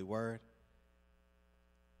word.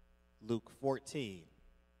 Luke 14,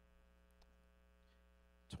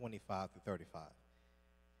 25 through 35.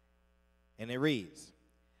 And it reads,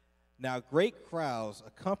 Now great crowds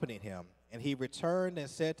accompanied him, and he returned and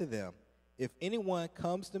said to them, If anyone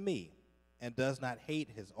comes to me and does not hate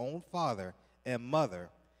his own father and mother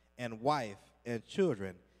and wife and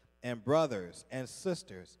children and brothers and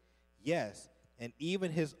sisters, yes, and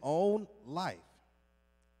even his own life,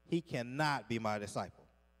 he cannot be my disciple.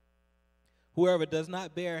 Whoever does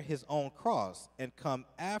not bear his own cross and come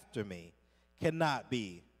after me cannot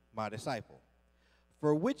be my disciple.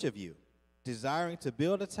 For which of you, desiring to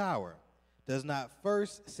build a tower, does not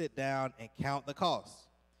first sit down and count the cost,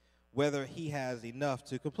 whether he has enough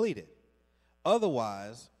to complete it?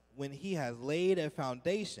 Otherwise, when he has laid a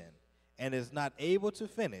foundation and is not able to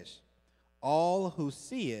finish, all who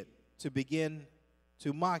see it to begin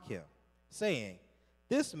to mock him, saying,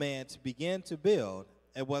 This man to begin to build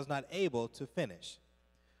and was not able to finish.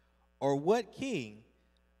 Or what king,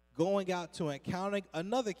 going out to encounter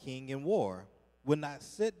another king in war, would not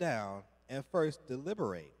sit down and first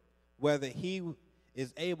deliberate whether he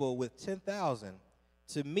is able with 10,000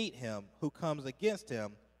 to meet him who comes against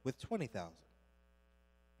him with 20,000?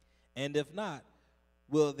 And if not,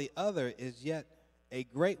 will the other is yet a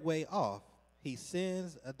great way off, he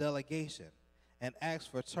sends a delegation and asks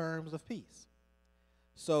for terms of peace.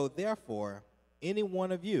 So therefore, any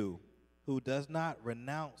one of you who does not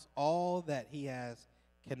renounce all that he has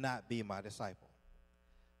cannot be my disciple.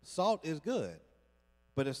 Salt is good,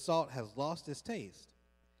 but if salt has lost its taste,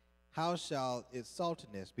 how shall its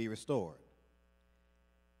saltiness be restored?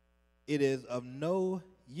 It is of no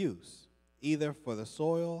use, either for the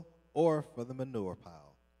soil or for the manure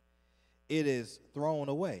pile. It is thrown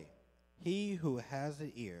away. He who has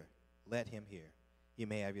an ear, let him hear. You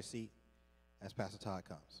may have your seat as Pastor Todd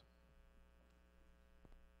comes.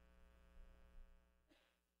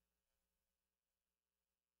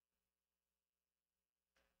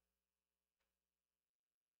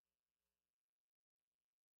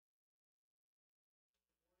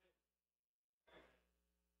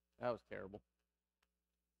 That was terrible.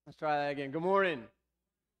 Let's try that again. Good morning.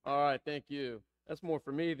 All right, thank you. That's more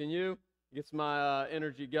for me than you. Gets my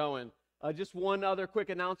energy going. Just one other quick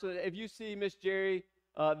announcement. If you see Miss Jerry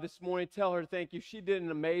this morning, tell her thank you. She did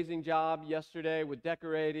an amazing job yesterday with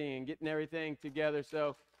decorating and getting everything together.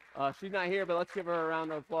 So she's not here, but let's give her a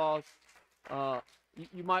round of applause.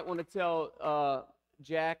 You might want to tell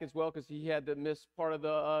Jack as well, because he had to miss part of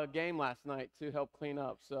the game last night to help clean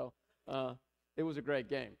up. So it was a great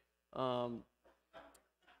game.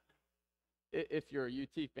 If you're a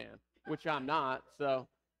UT fan, which I'm not, so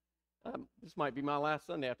this might be my last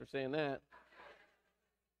Sunday after saying that.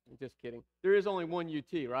 I'm just kidding. There is only one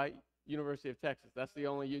UT, right? University of Texas. That's the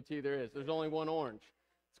only UT there is. There's only one orange.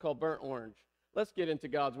 It's called burnt orange. Let's get into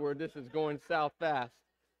God's word. This is going south fast.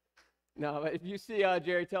 Now, if you see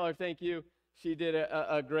Jerry, tell her thank you. She did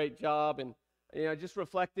a great job. And, just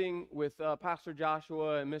reflecting with Pastor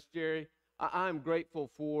Joshua and Miss Jerry, I'm grateful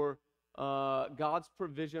for God's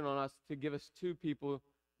provision on us to give us two people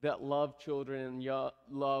that love children and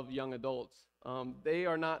love young adults. They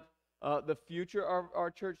are not the future of our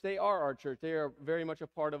church. They are our church. They are very much a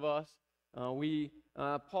part of us.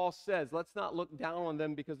 Paul says, let's not look down on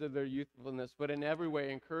them because of their youthfulness, but in every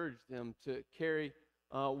way encourage them to carry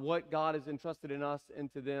what God has entrusted in us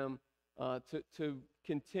into them to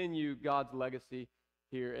continue God's legacy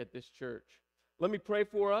here at this church. Let me pray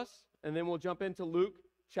for us, and then we'll jump into Luke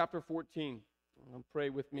chapter 14. Pray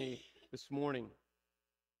with me this morning.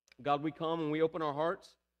 God, we come and we open our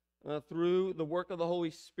hearts through the work of the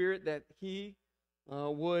Holy Spirit, that He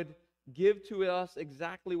would give to us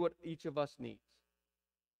exactly what each of us needs.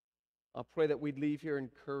 I pray that we'd leave here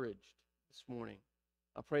encouraged this morning.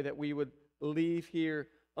 I pray that we would leave here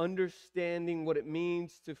understanding what it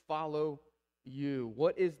means to follow You.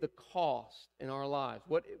 What is the cost in our lives?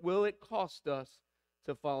 What will it cost us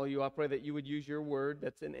to follow You? I pray that You would use Your word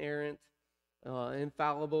that's inerrant,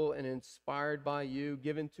 infallible, and inspired by You,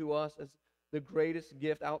 given to us as the greatest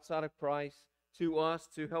gift outside of Christ to us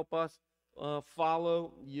to help us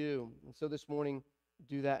follow You. And so this morning,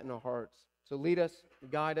 do that in our hearts. So lead us,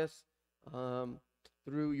 guide us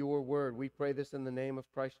through Your word. We pray this in the name of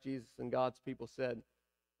Christ Jesus, and God's people said,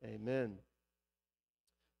 amen.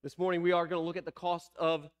 This morning, we are going to look at the cost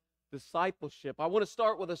of discipleship. I want to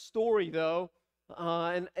start with a story, though,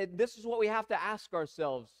 and this is what we have to ask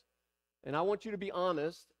ourselves. And I want you to be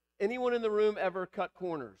honest. Anyone in the room ever cut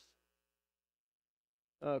corners?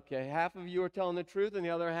 Okay, half of you are telling the truth, and the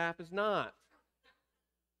other half is not.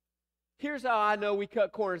 Here's how I know we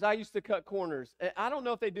cut corners. I used to cut corners. I don't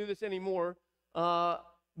know if they do this anymore.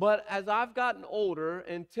 But as I've gotten older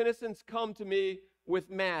and Tennyson's come to me with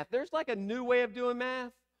math, there's like a new way of doing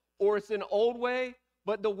math, or it's an old way.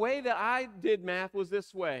 But the way that I did math was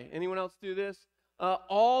this way. Anyone else do this?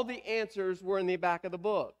 All the answers were in the back of the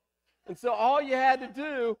book. And so all you had to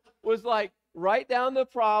do was like write down the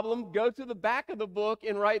problem, go to the back of the book,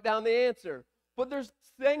 and write down the answer. But there's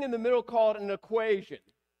this thing in the middle called an equation.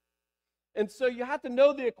 And so you have to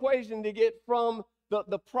know the equation to get from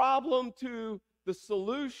the problem to the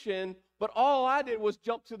solution. But all I did was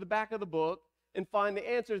jump to the back of the book and find the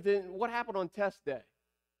answers. Then what happened on test day?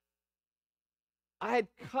 I had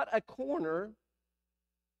cut a corner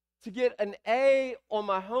to get an A on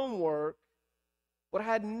my homework, but I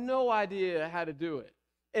had no idea how to do it.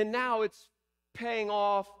 And now it's paying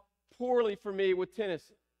off poorly for me with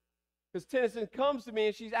Tennyson. Because Tennyson comes to me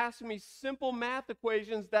and she's asking me simple math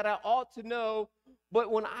equations that I ought to know,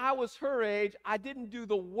 but when I was her age, I didn't do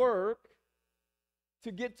the work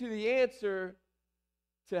to get to the answer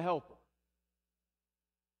to help her.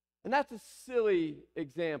 And that's a silly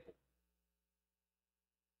example.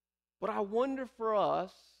 But I wonder for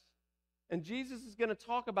us, and Jesus is going to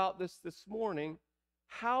talk about this morning,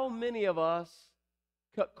 how many of us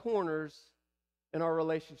cut corners in our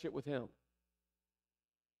relationship with Him?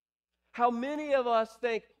 How many of us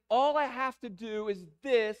think, all I have to do is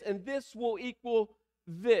this, and this will equal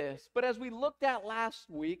this? But as we looked at last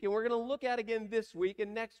week, and we're going to look at again this week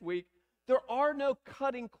and next week, there are no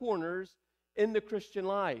cutting corners in the Christian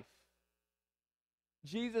life.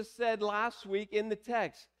 Jesus said last week in the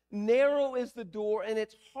text, narrow is the door, and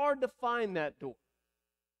it's hard to find that door.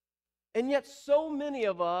 And yet so many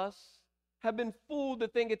of us have been fooled to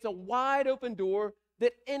think it's a wide open door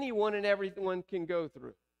that anyone and everyone can go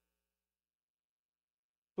through.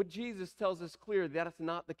 But Jesus tells us clearly that it's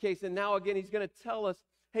not the case. And now again, He's going to tell us,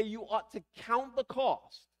 hey, you ought to count the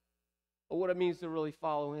cost of what it means to really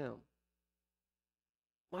follow Him.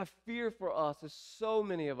 My fear for us is so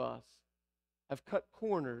many of us have cut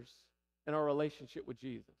corners in our relationship with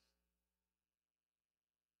Jesus.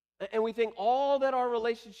 And we think all that our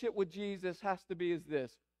relationship with Jesus has to be is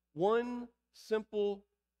this: one simple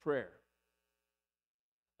prayer.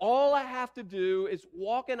 All I have to do is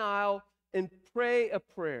walk an aisle and pray a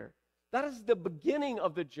prayer. That is the beginning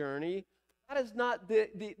of the journey. That is not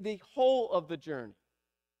the whole of the journey.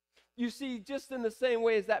 You see, just in the same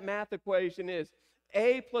way as that math equation is,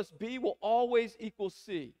 A plus B will always equal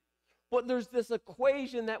C. But there's this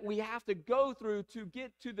equation that we have to go through to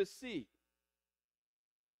get to the C.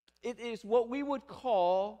 It is what we would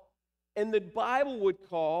call, and the Bible would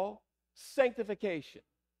call, sanctification.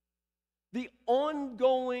 The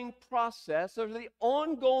ongoing process, or the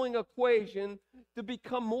ongoing equation to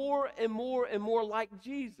become more and more and more like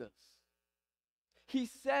Jesus. He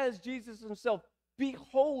says, Jesus Himself, be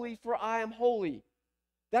holy for I am holy.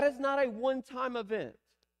 That is not a one-time event.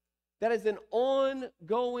 That is an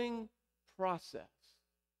ongoing process.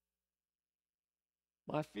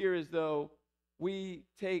 My fear is, though, we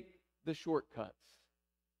take the shortcuts.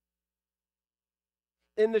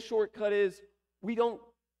 And the shortcut is we don't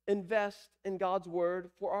invest in God's Word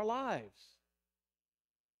for our lives.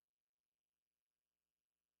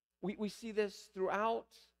 We see this throughout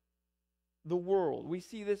the world. We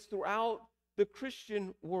see this throughout the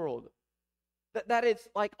Christian world. That it's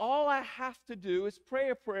like all I have to do is pray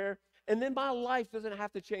a prayer, and then my life doesn't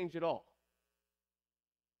have to change at all.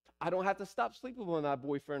 I don't have to stop sleeping with my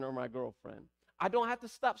boyfriend or my girlfriend. I don't have to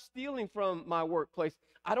stop stealing from my workplace.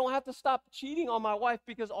 I don't have to stop cheating on my wife,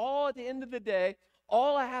 because all at the end of the day,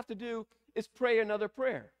 all I have to do is pray another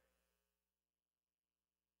prayer.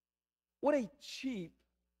 What a cheap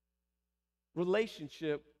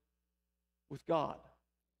relationship with God.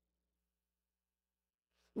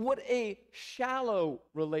 What a shallow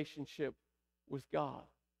relationship with God.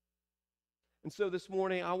 And so this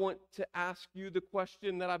morning, I want to ask you the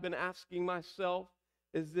question that I've been asking myself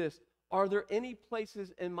is this: are there any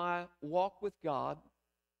places in my walk with God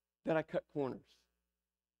that I cut corners?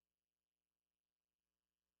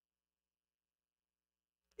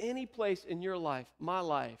 Any place in your life, my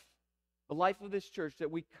life, the life of this church, that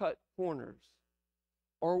we cut corners?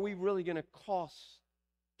 Or are we really going to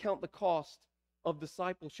count the cost of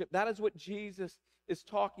discipleship? That is what Jesus is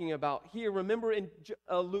talking about here. Remember in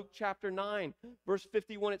Luke chapter 9, verse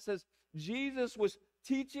 51, it says, Jesus was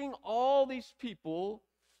teaching all these people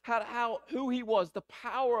who He was, the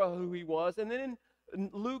power of who He was. And then in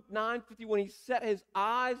Luke 9:51, He set His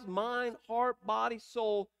eyes, mind, heart, body,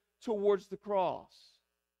 soul towards the cross.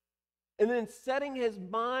 And then setting His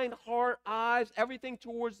mind, heart, eyes, everything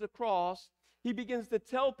towards the cross, He begins to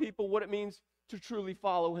tell people what it means to truly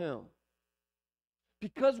follow Him.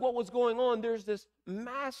 because what was going on, there's this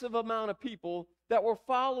massive amount of people that were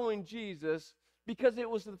following Jesus because it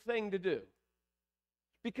was the thing to do.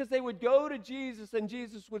 Because they would go to Jesus and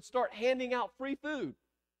Jesus would start handing out free food.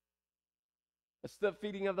 That's the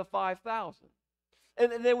feeding of the 5,000.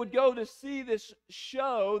 And they would go to see this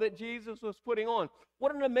show that Jesus was putting on.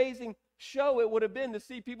 What an amazing show it would have been to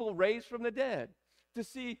see people raised from the dead, to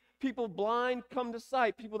see people blind come to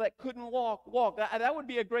sight, people that couldn't walk. That would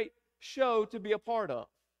be a great show to be a part of.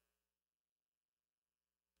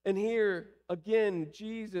 And here, again,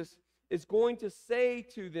 Jesus is going to say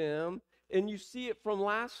to them, and you see it from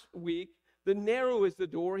last week, the narrow is the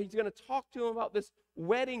door. He's going to talk to them about this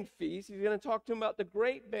wedding feast. He's going to talk to them about the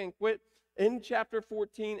great banquet in chapter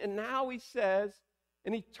 14. And now he says,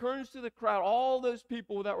 and he turns to the crowd, all those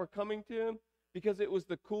people that were coming to him because it was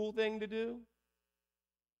the cool thing to do.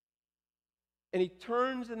 And he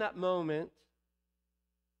turns in that moment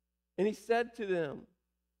and he said to them,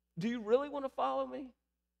 do you really want to follow me?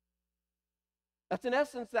 That's in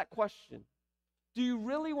essence that question. Do you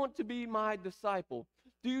really want to be my disciple?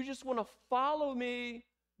 Do you just want to follow me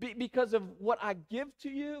because of what I give to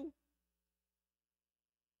you?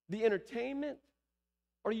 The entertainment?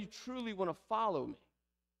 Or do you truly want to follow me?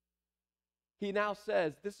 He now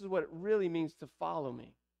says, this is what it really means to follow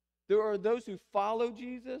me. There are those who follow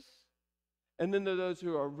Jesus, and then there are those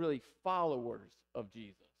who are really followers of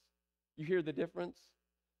Jesus. You hear the difference?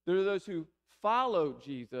 There are those who follow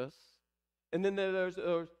Jesus, and then there are those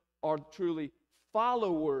who are truly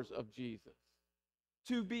followers of Jesus.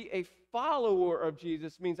 To be a follower of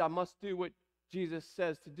Jesus means I must do what Jesus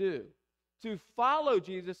says to do. To follow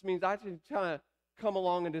Jesus means I can kind of come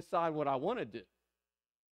along and decide what I want to do.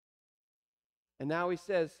 And now he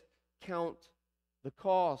says, count the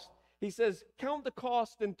cost. He says, count the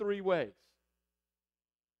cost in three ways.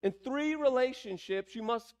 In three relationships, you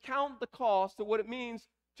must count the cost of what it means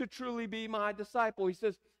to truly be my disciple. He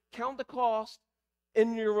says, count the cost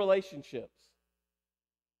in your relationships.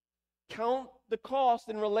 Count the cost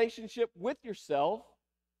in relationship with yourself.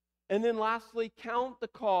 And then lastly, count the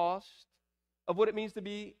cost of what it means to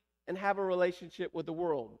be and have a relationship with the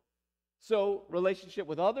world. So, relationship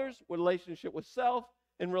with others, relationship with self,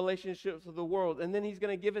 and relationships with the world. And then he's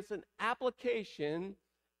going to give us an application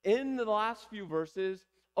in the last few verses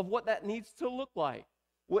of what that needs to look like.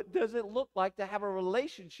 What does it look like to have a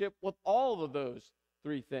relationship with all of those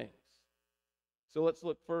three things? So let's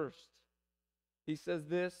look first. He says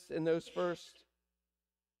this in those first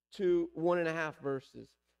 1.5 verses.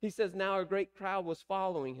 He says, now a great crowd was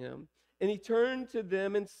following him, and he turned to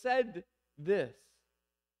them and said this,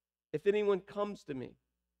 if anyone comes to me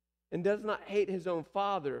and does not hate his own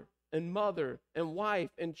father and mother and wife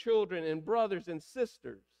and children and brothers and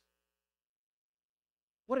sisters.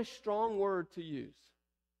 What a strong word to use.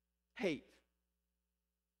 Hate.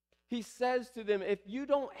 He says to them, if you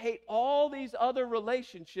don't hate all these other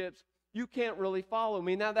relationships, you can't really follow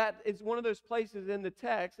me. Now that is one of those places in the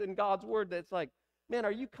text, in God's word, that's like, man,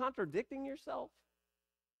 are you contradicting yourself?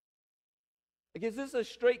 Like, is this a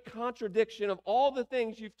straight contradiction of all the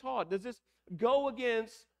things you've taught? Does this go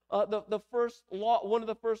against the first law, one of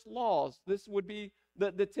the first laws? This would be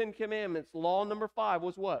the 10 Commandments. Law number 5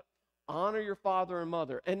 was what? Honor your father and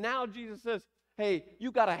mother. And now Jesus says, hey, you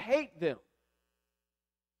got to hate them.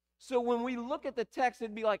 So when we look at the text,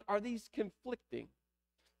 it'd be like, are these conflicting?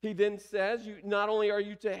 He then says, not only are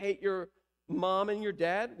you to hate your mom and your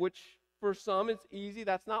dad, which for some it's easy.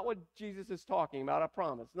 That's not what Jesus is talking about, I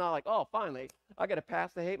promise. It's not like, oh, finally, I got to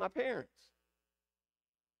pass to hate my parents.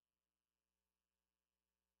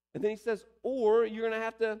 And then he says, or you're going to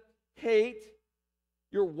have to hate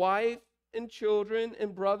your wife and children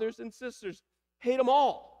and brothers and sisters. Hate them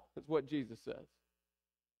all, is what Jesus says.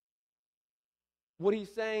 What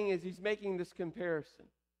he's saying is he's making this comparison.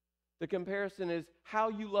 The comparison is how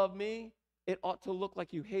you love me, it ought to look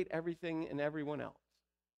like you hate everything and everyone else.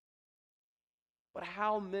 But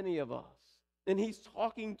how many of us, and he's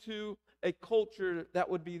talking to a culture that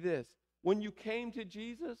would be this, when you came to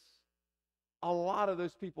Jesus, a lot of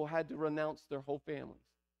those people had to renounce their whole families.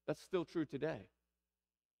 That's still true today.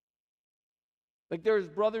 Like there's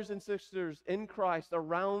brothers and sisters in Christ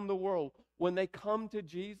around the world, when they come to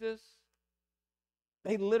Jesus,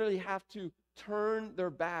 they literally have to turn their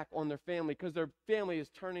back on their family because their family is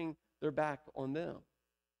turning their back on them.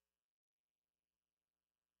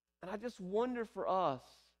 And I just wonder for us,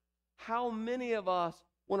 how many of us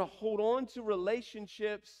want to hold on to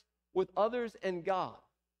relationships with others and God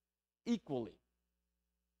equally?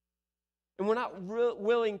 And we're not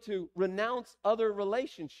willing to renounce other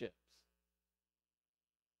relationships.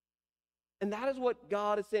 And that is what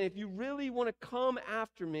God is saying. If you really want to come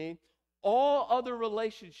after me, All other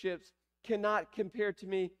relationships cannot compare to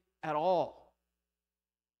me at all.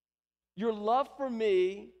 Your love for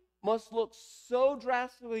me must look so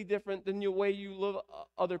drastically different than the way you love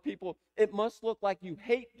other people. It must look like you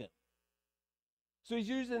hate them. So he's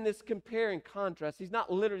using this compare and contrast. He's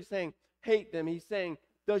not literally saying hate them. He's saying,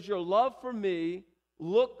 does your love for me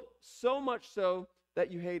look so much so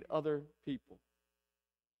that you hate other people?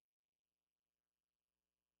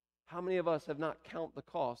 How many of us have not counted the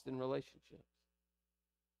cost in relationships?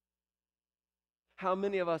 How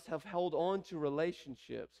many of us have held on to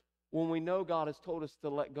relationships when we know God has told us to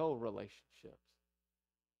let go of relationships?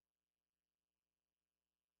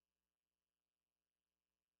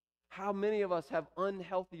 How many of us have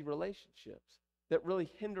unhealthy relationships that really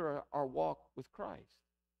hinder our walk with Christ?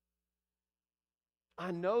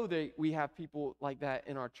 I know that we have people like that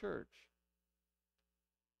in our church.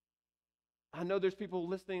 I know there's people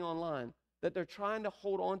listening online that they're trying to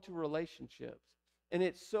hold on to relationships. And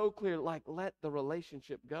it's so clear, like, let the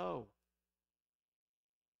relationship go.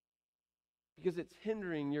 Because it's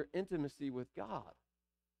hindering your intimacy with God.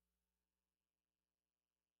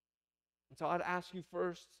 And so I'd ask you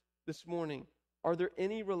first this morning, are there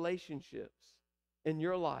any relationships in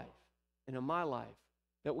your life and in my life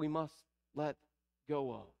that we must let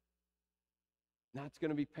go of? Now it's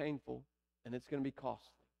going to be painful and it's going to be costly.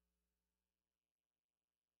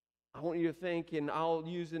 I want you to think, and I'll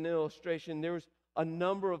use an illustration. There was a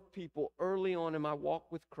number of people early on in my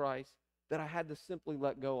walk with Christ that I had to simply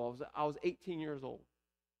let go of. I was 18 years old.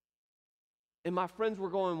 And my friends were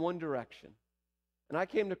going one direction. And I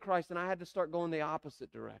came to Christ and I had to start going the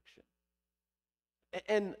opposite direction.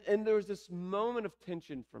 And there was this moment of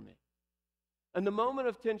tension for me. And the moment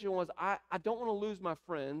of tension was, I don't want to lose my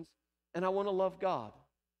friends and I want to love God.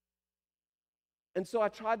 And so I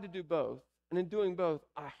tried to do both. And in doing both,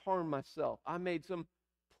 I harmed myself. I made some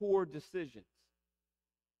poor decisions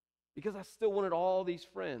because I still wanted all these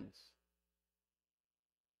friends.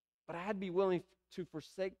 But I had to be willing to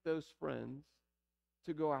forsake those friends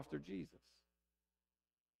to go after Jesus.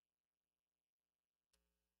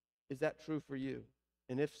 Is that true for you?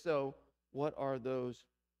 And if so, what are those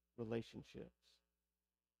relationships?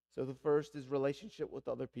 So the first is relationship with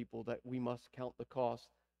other people, that we must count the cost.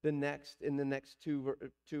 In the next two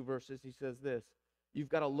verses, he says this: you've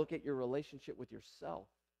got to look at your relationship with yourself.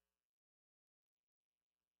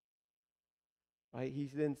 Right? He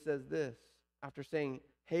then says this, after saying,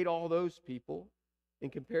 hate all those people in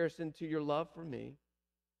comparison to your love for me.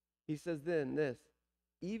 He says then this: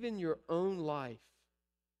 even your own life.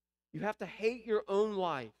 You have to hate your own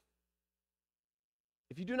life.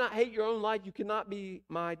 If you do not hate your own life, you cannot be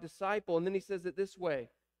my disciple. And then he says it this way: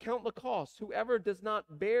 count the cost. Whoever does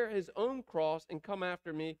not bear his own cross and come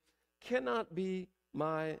after me cannot be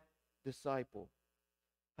my disciple.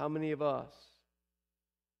 How many of us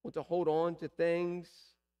want to hold on to things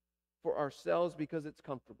for ourselves because it's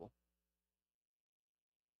comfortable?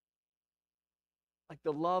 Like,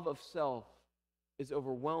 the love of self is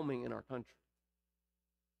overwhelming in our country.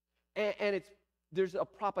 And there's a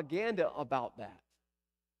propaganda about that.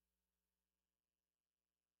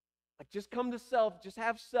 Like, just come to self, just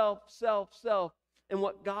have self, self, self. And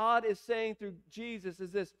what God is saying through Jesus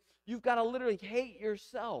is this: you've got to literally hate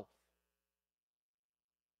yourself.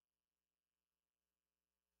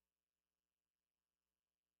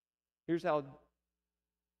 Here's how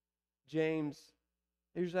Jesus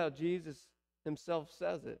himself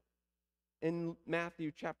says it. In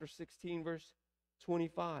Matthew chapter 16, verse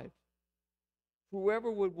 25.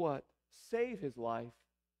 Whoever would what? Save his life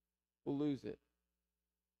will lose it.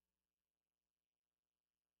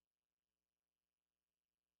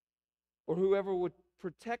 Or whoever would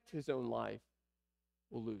protect his own life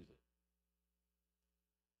will lose it.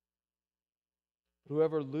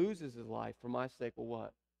 Whoever loses his life for my sake will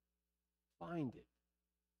what? Find it.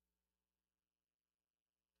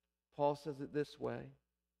 Paul says it this way: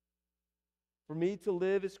 for me to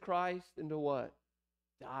live is Christ, and to what?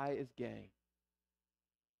 Die is gain.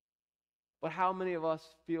 But how many of us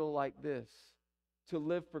feel like this? To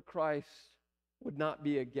live for Christ would not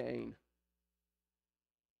be a gain.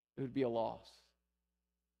 It would be a loss.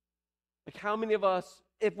 Like, how many of us,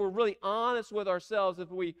 if we're really honest with ourselves, if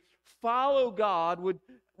we follow God,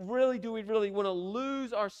 do we really want to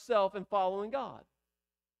lose ourselves in following God?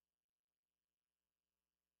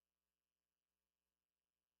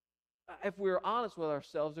 If we're honest with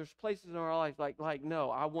ourselves, there's places in our life like no,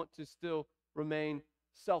 I want to still remain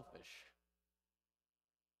selfish.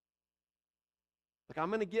 Like, I'm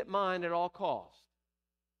going to get mine at all costs.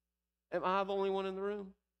 Am I the only one in the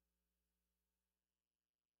room?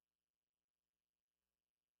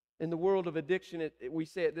 In the world of addiction, we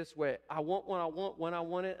say it this way: I want what I want when I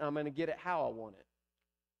want it, and I'm going to get it how I want it.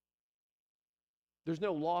 There's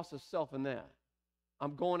no loss of self in that.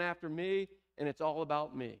 I'm going after me, and it's all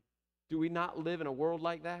about me. Do we not live in a world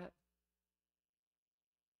like that?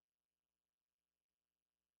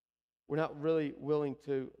 We're not really willing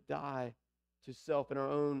to die to self and our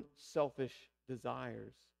own selfish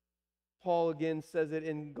desires. Paul again says it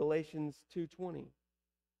in Galatians 2:20.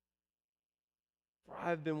 For I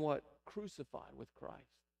have been what? Crucified with Christ.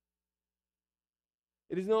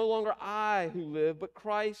 It is no longer I who live, but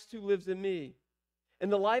Christ who lives in me.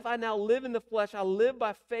 And the life I now live in the flesh, I live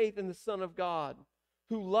by faith in the Son of God,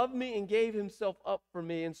 who loved me and gave himself up for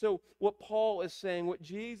me. And so what Paul is saying, what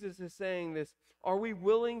Jesus is saying this, are we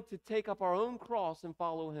willing to take up our own cross and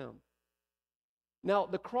follow him? Now,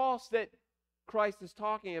 the cross that Christ is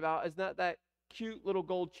talking about is not that cute little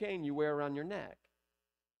gold chain you wear around your neck.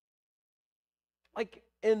 Like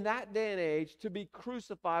in that day and age, to be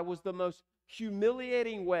crucified was the most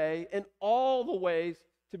humiliating way in all the ways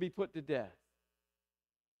to be put to death.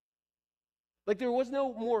 Like there was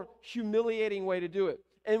no more humiliating way to do it.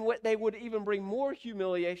 And what they would even bring more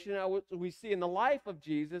humiliation, what we see in the life of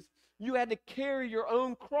Jesus, you had to carry your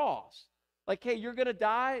own cross. Like, hey, you're going to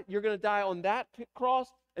die on that cross,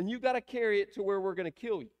 and you got to carry it to where we're going to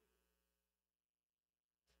kill you.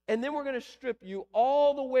 And then we're going to strip you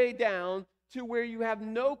all the way down to where you have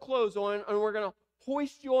no clothes on, and we're going to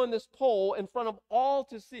hoist you on this pole in front of all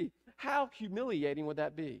to see. How humiliating would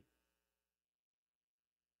that be?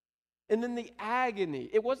 And then the agony.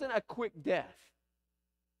 It wasn't a quick death.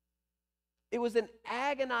 It was an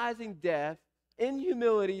agonizing death in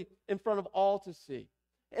humility in front of all to see.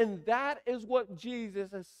 And that is what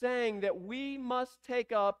Jesus is saying that we must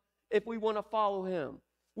take up if we want to follow him.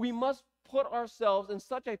 We must put ourselves in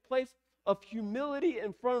such a place of humility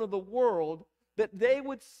in front of the world that they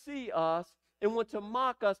would see us and want to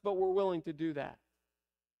mock us, but we're willing to do that.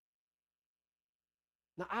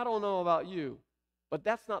 Now, I don't know about you, but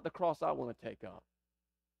that's not the cross I want to take up.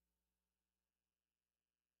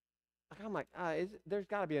 I'm like, there's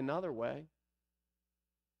got to be another way.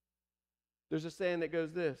 There's a saying that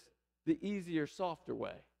goes this: the easier, softer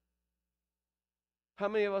way. How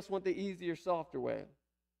many of us want the easier, softer way?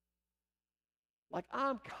 Like,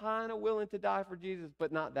 I'm kind of willing to die for Jesus,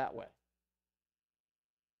 but not that way.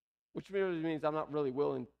 Which really means I'm not really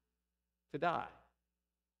willing to die.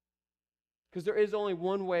 Because there is only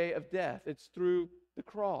one way of death. It's through the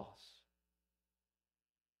cross.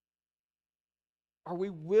 Are we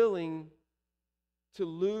willing to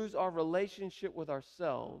lose our relationship with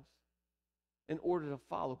ourselves in order to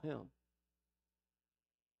follow him?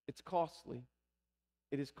 It's costly.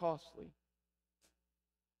 It is costly.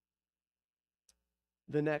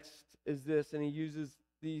 The next is this, and he uses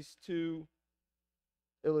these two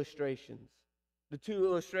illustrations. The two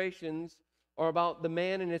illustrations are about the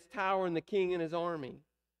man and his tower and the king and his army.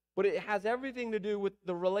 But it has everything to do with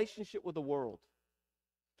the relationship with the world.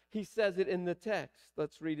 He says it in the text.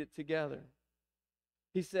 Let's read it together.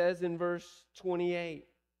 He says in verse 28,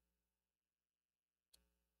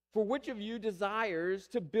 "For which of you desires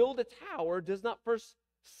to build a tower does not first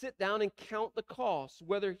sit down and count the cost,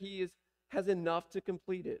 whether he has enough to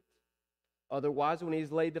complete it? Otherwise, when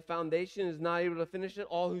he's laid the foundation and is not able to finish it,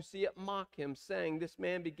 all who see it mock him, saying, 'This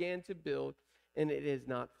man began to build, and it is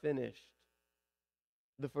not finished.'"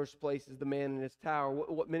 The first place is the man in his tower.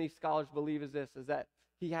 What many scholars believe is this, is that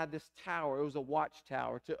he had this tower. It was a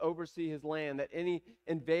watchtower to oversee his land, that any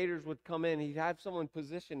invaders would come in. He'd have someone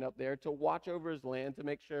positioned up there to watch over his land to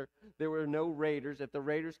make sure there were no raiders. If the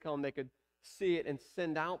raiders come, they could see it and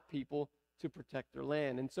send out people to protect their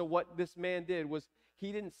land. And so what this man did was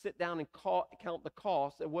he didn't sit down and count the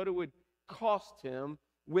cost and what it would cost him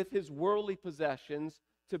with his worldly possessions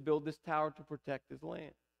to build this tower to protect his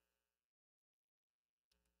land.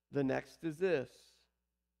 The next is this.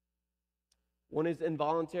 One is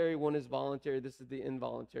involuntary, one is voluntary. This is the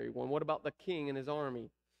involuntary one. What about the king and his army?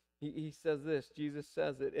 He says this. Jesus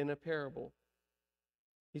says it in a parable.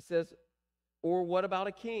 He says, "Or what about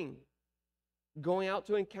a king going out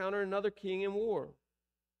to encounter another king in war?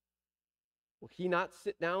 Will he not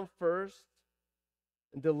sit down first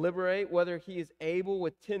and deliberate whether he is able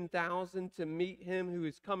with 10,000 to meet him who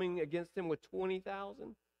is coming against him with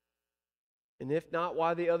 20,000? And if not,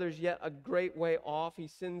 why the others yet a great way off? He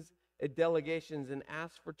sends delegations and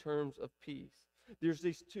asks for terms of peace." There's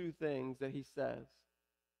these two things that he says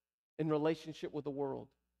in relationship with the world.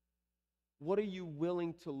 What are you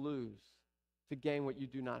willing to lose to gain what you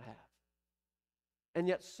do not have? And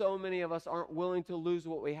yet so many of us aren't willing to lose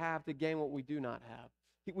what we have to gain what we do not have.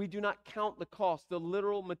 We do not count the cost, the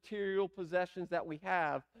literal material possessions that we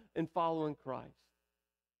have in following Christ.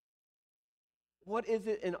 What is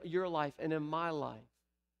it in your life and in my life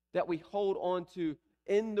that we hold on to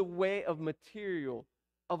in the way of material,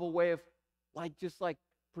 of a way of just like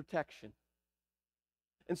protection?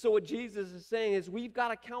 And so what Jesus is saying is we've got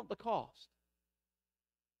to count the cost.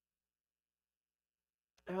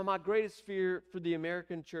 And my greatest fear for the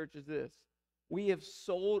American church is this: we have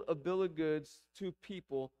sold a bill of goods to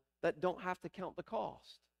people that don't have to count the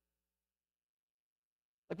cost.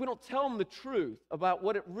 Like, we don't tell them the truth about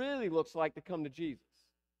what it really looks like to come to Jesus.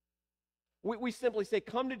 We simply say,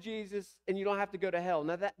 come to Jesus and you don't have to go to hell.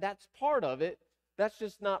 Now, that's part of it. That's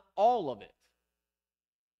just not all of it.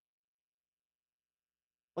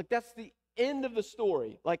 Like, that's the end of the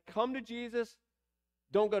story. Like, come to Jesus,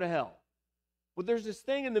 don't go to hell. But there's this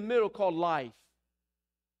thing in the middle called life.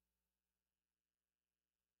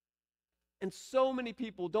 And so many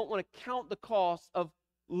people don't want to count the cost of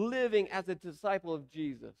living as a disciple of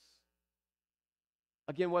Jesus.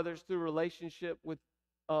 Again, whether it's through relationship with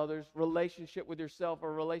others, relationship with yourself,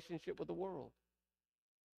 or relationship with the world.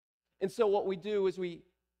 And so what we do is we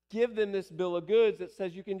give them this bill of goods that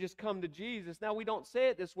says you can just come to Jesus. Now, we don't say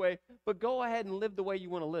it this way, but go ahead and live the way you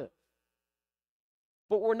want to live.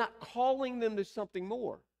 But we're not calling them to something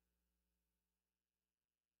more.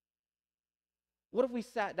 What if we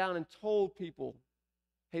sat down and told people,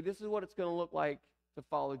 hey, this is what it's going to look like to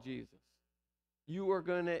follow Jesus. You are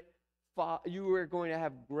going to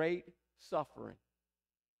have great suffering.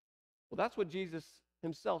 Well, that's what Jesus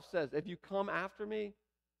himself says. If you come after me,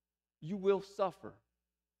 you will suffer.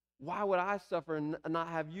 Why would I suffer and not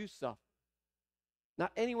have you suffer?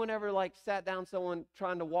 Not anyone ever sat down someone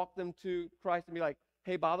trying to walk them to Christ and be like,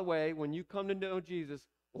 hey, by the way, when you come to know Jesus,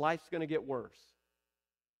 life's going to get worse.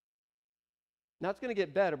 Now, it's going to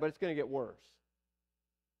get better, but it's going to get worse.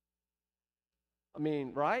 I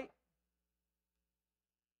mean, right?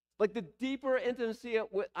 Like, the deeper intimacy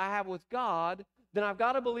I have with God, then I've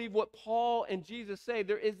got to believe what Paul and Jesus say.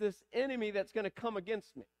 There is this enemy that's going to come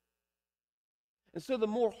against me. And so the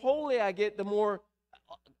more holy I get, the more,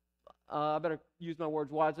 I better use my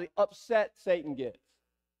words wisely, upset Satan gets.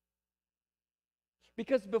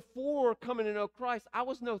 Because before coming to know Christ, I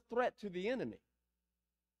was no threat to the enemy.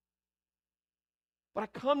 But I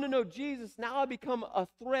come to know Jesus, now I become a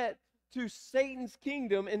threat to Satan's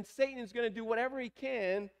kingdom, and Satan is going to do whatever he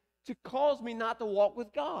can to cause me not to walk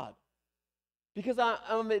with God. Because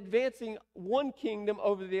I'm advancing one kingdom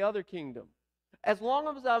over the other kingdom. As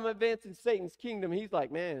long as I'm advancing Satan's kingdom, he's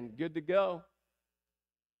like, man, good to go.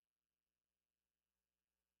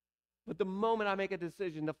 But the moment I make a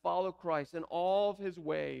decision to follow Christ in all of his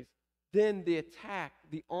ways, then the attack,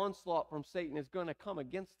 the onslaught from Satan is going to come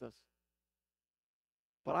against us.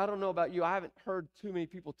 But I don't know about you, I haven't heard too many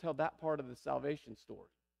people tell that part of the salvation story.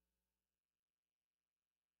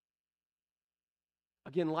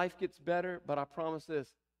 Again, life gets better, but I promise this,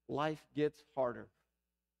 life gets harder.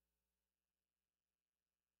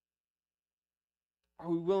 Are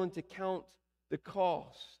we willing to count the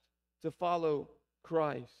cost to follow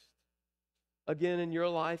Christ? Again, in your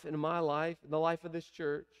life, in my life, in the life of this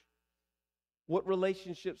church, what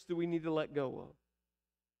relationships do we need to let go of?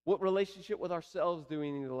 What relationship with ourselves do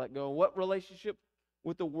we need to let go of? What relationship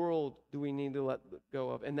with the world do we need to let go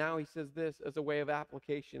of? And now he says this as a way of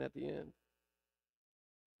application at the end.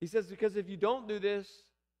 He says, because if you don't do this,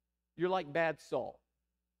 you're like bad salt.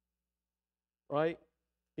 Right?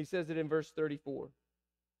 He says it in verse 34.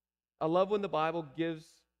 I love when the Bible gives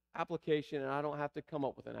application and I don't have to come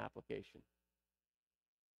up with an application.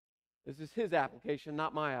 This is his application,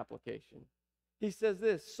 not my application. He says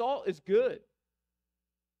this, salt is good.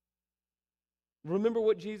 Remember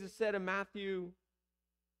what Jesus said in Matthew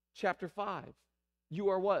chapter 5. You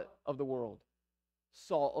are what of the world?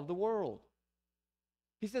 Salt of the world.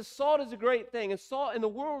 He says salt is a great thing, and salt in the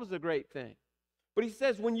world is a great thing. But he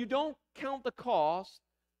says when you don't count the cost,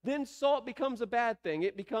 then salt becomes a bad thing.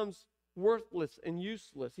 It becomes worthless and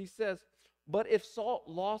useless. He says, but if salt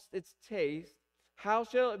lost its taste, how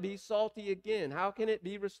shall it be salty again? How can it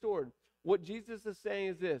be restored? What Jesus is saying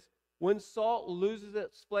is this. When salt loses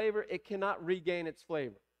its flavor, it cannot regain its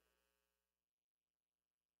flavor.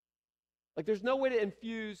 Like, there's no way to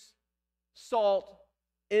infuse salt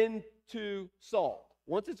into salt.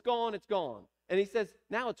 Once it's gone, it's gone. And he says,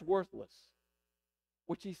 now it's worthless.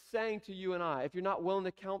 Which he's saying to you and I, if you're not willing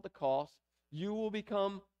to count the cost, you will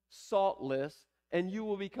become saltless and you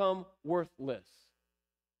will become worthless.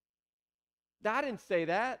 I didn't say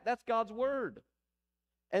that. That's God's word.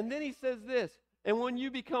 And then he says this, and when you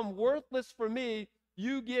become worthless for me,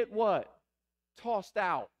 you get what? Tossed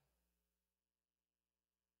out.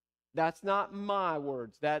 That's not my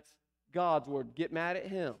words. That's God's word. Get mad at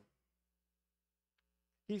him.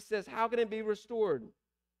 He says, how can it be restored?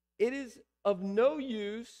 It is of no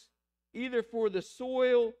use either for the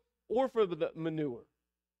soil or for the manure.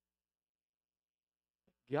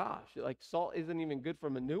 Gosh, like salt isn't even good for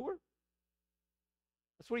manure?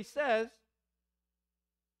 That's what he says.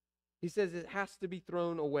 He says it has to be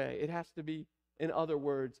thrown away. It has to be, in other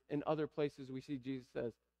words, in other places we see Jesus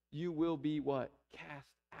says, you will be what? Cast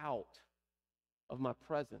out of my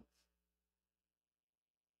presence.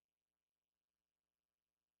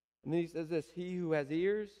 And then he says this, he who has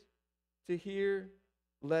ears to hear,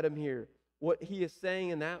 let him hear. What he is saying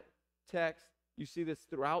in that text, you see this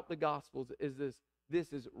throughout the Gospels, is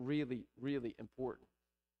this is really, really important.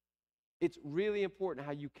 It's really important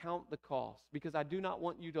how you count the cost, because I do not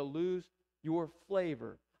want you to lose your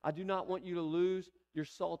flavor. I do not want you to lose your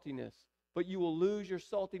saltiness, but you will lose your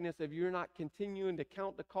saltiness if you're not continuing to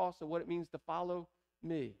count the cost of what it means to follow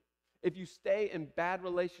me. If you stay in bad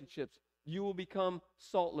relationships, you will become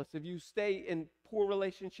saltless. If you stay in poor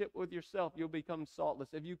relationship with yourself, you'll become saltless.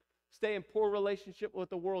 If you stay in poor relationship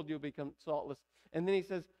with the world, you'll become saltless. And then he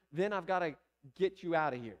says, then I've got to get you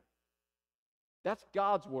out of here. That's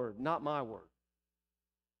God's word, not my word.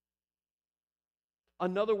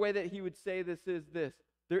 Another way that he would say this is this.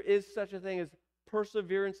 There is such a thing as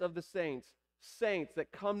perseverance of the saints. Saints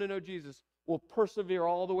that come to know Jesus will persevere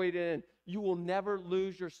all the way to the end. You will never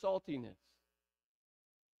lose your saltiness.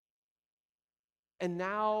 And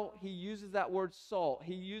now he uses that word salt.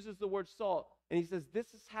 He uses the word salt, and he says,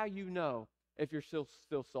 this is how you know if you're still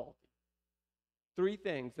salty. 3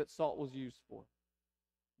 things that salt was used for.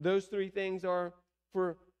 Those 3 things are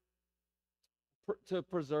to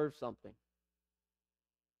preserve something.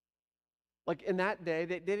 Like in that day,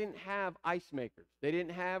 they didn't have ice makers. They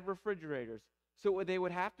didn't have refrigerators. So what they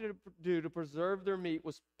would have to do to preserve their meat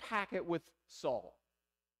was pack it with salt.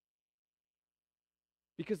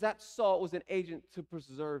 Because that salt was an agent to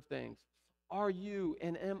preserve things. Are you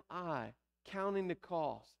and am I counting the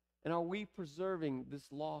cost? And are we preserving this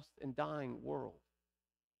lost and dying world?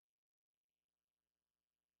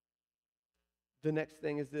 The next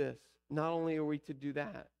thing is this. Not only are we to do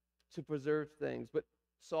that, to preserve things, but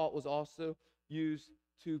salt was also used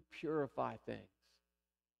to purify things.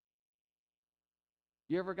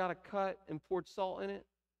 You ever got a cut and poured salt in it?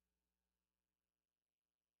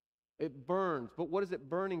 It burns. But what is it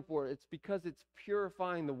burning for? It's because it's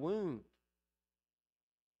purifying the wound.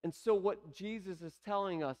 And so what Jesus is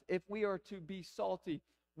telling us, if we are to be salty,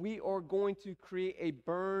 we are going to create a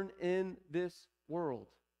burn in this world.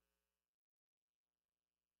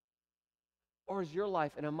 Or is your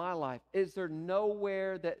life and in my life, is there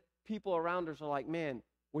nowhere that people around us are like, man,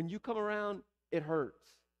 when you come around, it hurts?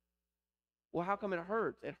 Well, how come it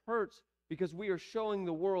hurts? It hurts because we are showing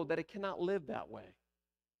the world that it cannot live that way.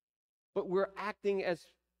 But we're acting as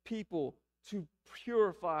people to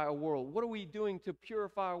purify a world. What are we doing to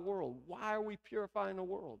purify a world? Why are we purifying the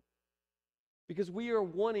world? Because we are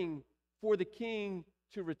wanting for the King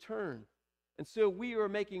to return. And so we are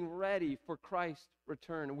making ready for Christ's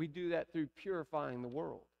return. And we do that through purifying the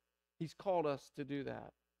world. He's called us to do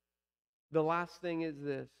that. The last thing is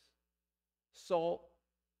this. Salt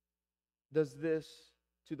does this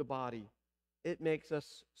to the body. It makes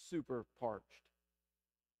us super parched,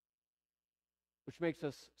 which makes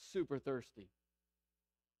us super thirsty.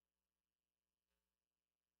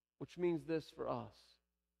 Which means this for us.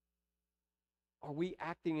 Are we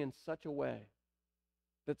acting in such a way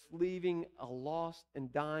that's leaving a lost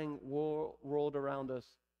and dying world around us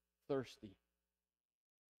thirsty?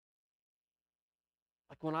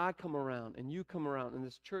 Like when I come around and you come around and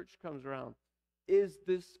this church comes around, is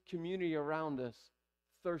this community around us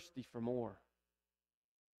thirsty for more?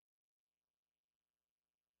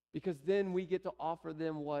 Because then we get to offer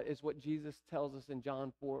them what Jesus tells us in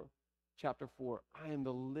John 4, chapter 4. I am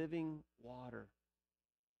the living water.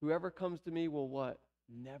 Whoever comes to me will what?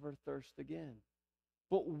 Never thirst again.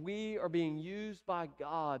 But we are being used by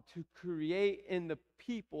God to create in the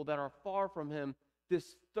people that are far from Him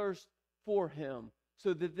this thirst for Him,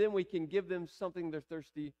 so that then we can give them something they're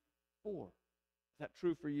thirsty for. Is that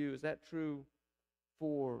true for you? Is that true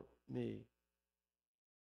for me?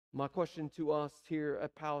 My question to us here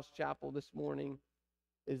at Palace Chapel this morning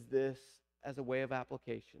is this as a way of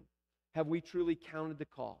application. Have we truly counted the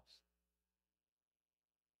cost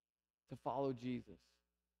to follow Jesus?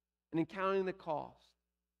 And in counting the cost,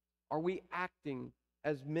 are we acting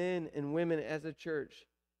as men and women as a church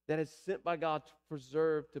that is sent by God to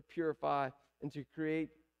preserve, to purify, and to create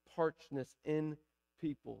parchness in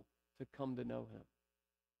people to come to know Him?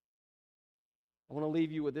 I want to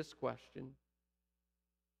leave you with this question.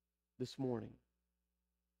 this morning?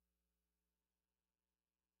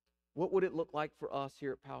 What would it look like for us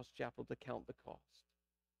here at Powell's Chapel to count the cost,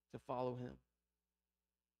 to follow him?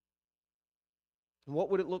 And what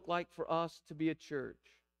would it look like for us to be a church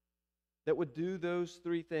that would do those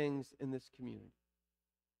three things in this community?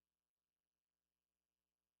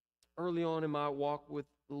 Early on in my walk with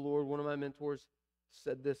the Lord, one of my mentors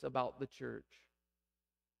said this about the church.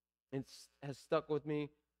 It has stuck with me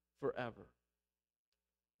forever.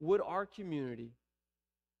 Would our community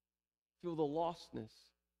feel the lostness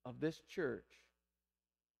of this church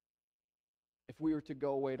if we were to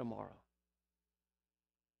go away tomorrow?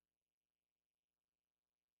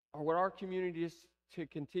 Or would our community just to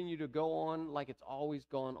continue to go on like it's always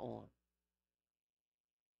gone on?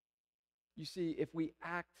 You see, if we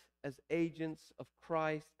act as agents of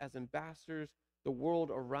Christ, as ambassadors, the world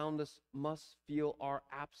around us must feel our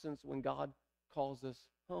absence when God calls us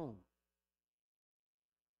home.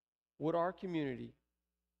 Would our community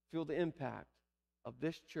feel the impact of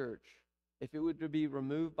this church if it were to be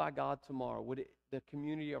removed by God tomorrow? Would the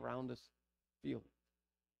community around us feel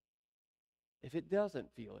it? If it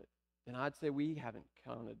doesn't feel it, then I'd say we haven't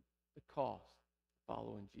counted the cost of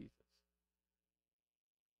following Jesus.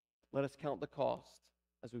 Let us count the cost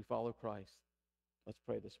as we follow Christ. Let's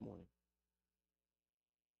pray this morning.